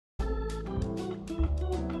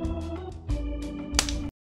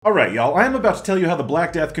Alright, y'all, I am about to tell you how the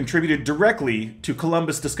Black Death contributed directly to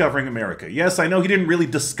Columbus discovering America. Yes, I know he didn't really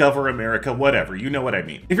discover America, whatever, you know what I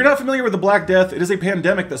mean. If you're not familiar with the Black Death, it is a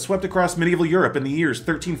pandemic that swept across medieval Europe in the years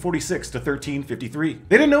 1346 to 1353.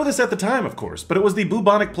 They didn't know this at the time, of course, but it was the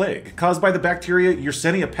bubonic plague, caused by the bacteria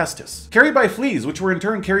Yersinia pestis, carried by fleas, which were in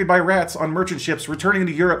turn carried by rats on merchant ships returning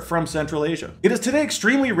to Europe from Central Asia. It is today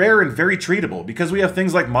extremely rare and very treatable, because we have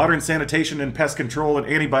things like modern sanitation and pest control and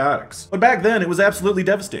antibiotics. But back then, it was absolutely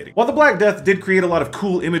devastating. While the Black Death did create a lot of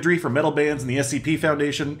cool imagery for metal bands and the SCP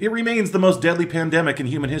Foundation, it remains the most deadly pandemic in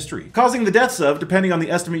human history, causing the deaths of, depending on the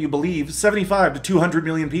estimate you believe, 75 to 200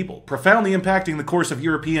 million people, profoundly impacting the course of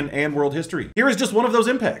European and world history. Here is just one of those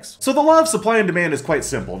impacts. So the law of supply and demand is quite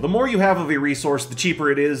simple. The more you have of a resource, the cheaper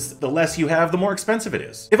it is. The less you have, the more expensive it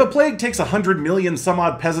is. If a plague takes 100 million some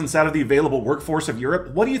odd peasants out of the available workforce of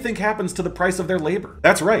Europe, what do you think happens to the price of their labor?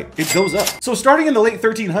 That's right, it goes up. So starting in the late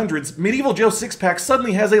 1300s, medieval Joe Sixpack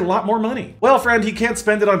suddenly has a lot more money. Well, friend, he can't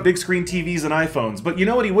spend it on big screen TVs and iPhones, but you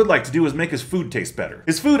know what he would like to do is make his food taste better.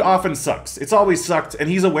 His food often sucks. It's always sucked, and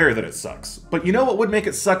he's aware that it sucks. But you know what would make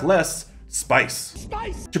it suck less? Spice.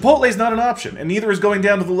 Chipotle's not an option, and neither is going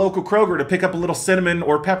down to the local Kroger to pick up a little cinnamon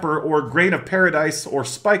or pepper or grain of paradise or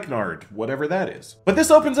spikenard, whatever that is. But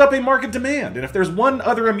this opens up a market demand, and if there's one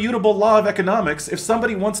other immutable law of economics, if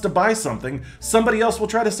somebody wants to buy something, somebody else will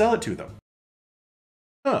try to sell it to them.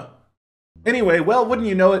 Huh. Anyway, well, wouldn't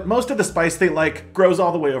you know it, most of the spice they like grows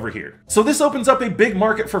all the way over here. So this opens up a big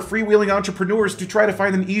market for freewheeling entrepreneurs to try to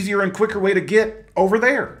find an easier and quicker way to get over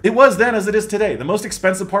there. It was then as it is today. The most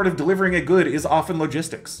expensive part of delivering a good is often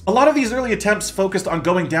logistics. A lot of these early attempts focused on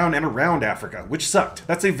going down and around Africa, which sucked.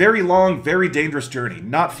 That's a very long, very dangerous journey.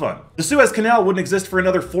 Not fun. The Suez Canal wouldn't exist for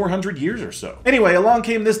another 400 years or so. Anyway, along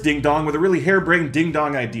came this ding-dong with a really harebrained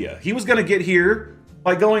ding-dong idea. He was gonna get here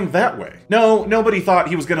by going that way. No, nobody thought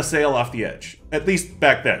he was gonna sail off the edge. At least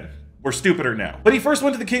back then. We're stupider now. But he first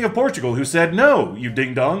went to the King of Portugal, who said, "No, you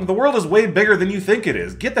ding-dong, the world is way bigger than you think it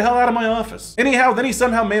is. Get the hell out of my office." Anyhow, then he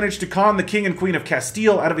somehow managed to con the King and Queen of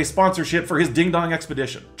Castile out of a sponsorship for his ding-dong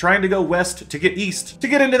expedition, trying to go west to get east, to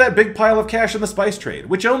get into that big pile of cash in the spice trade,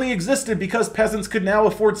 which only existed because peasants could now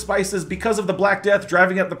afford spices because of the Black Death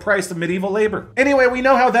driving up the price of medieval labor. Anyway, we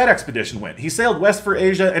know how that expedition went. He sailed west for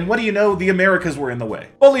Asia, and what do you know, the Americas were in the way.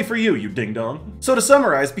 Bully for you, you ding-dong. So to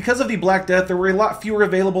summarize, because of the Black Death, there were a lot fewer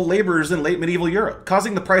available laborers in late medieval Europe,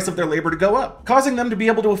 causing the price of their labor to go up, causing them to be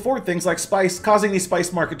able to afford things like spice, causing the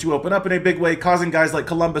spice market to open up in a big way, causing guys like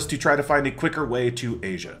Columbus to try to find a quicker way to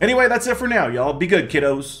Asia. Anyway, that's it for now, y'all. Be good,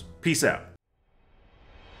 kiddos. Peace out.